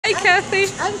Cathy.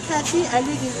 I'm Cathy. I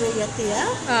live in Raiatea.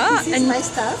 Ah, this is my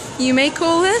stuff. You make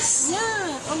all this?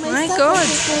 Yeah, all My stuff. God.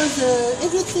 Because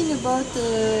everything about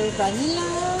vanilla,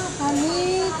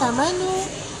 honey, tamano,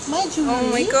 my jewelry.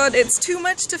 Oh my God, it's too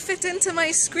much to fit into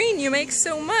my screen. You make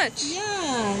so much.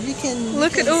 Yeah, you can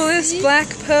Look at all this black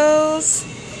pearls.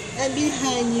 And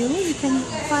behind you, you can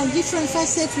find different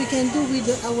facets we can do with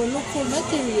our local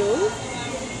material.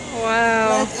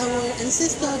 Wow. Like our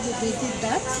ancestors, they did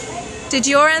that. Did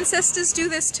your ancestors do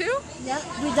this too? Yeah,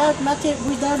 without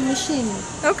machine.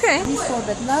 Okay. Before,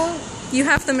 but now You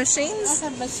have the I machines?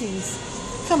 have machines.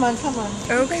 Come on, come on.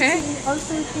 Okay. You can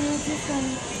also create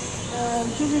different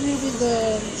jewelry with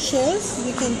the shells.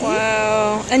 We can do.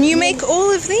 Wow. And you make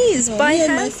all of these by me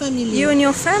and hand? my family. You and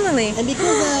your family? And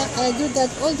because I do that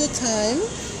all the time,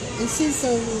 and since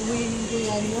we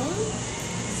are young,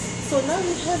 so now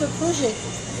we have a project.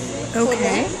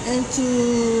 Okay. And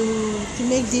to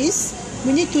make this,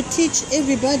 we need to teach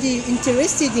everybody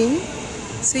interested in.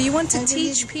 So you want to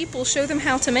teach people, show them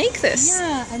how to make this?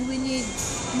 Yeah, and we need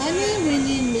money, we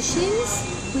need machines,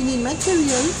 we need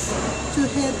materials to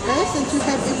help us and to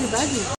help everybody.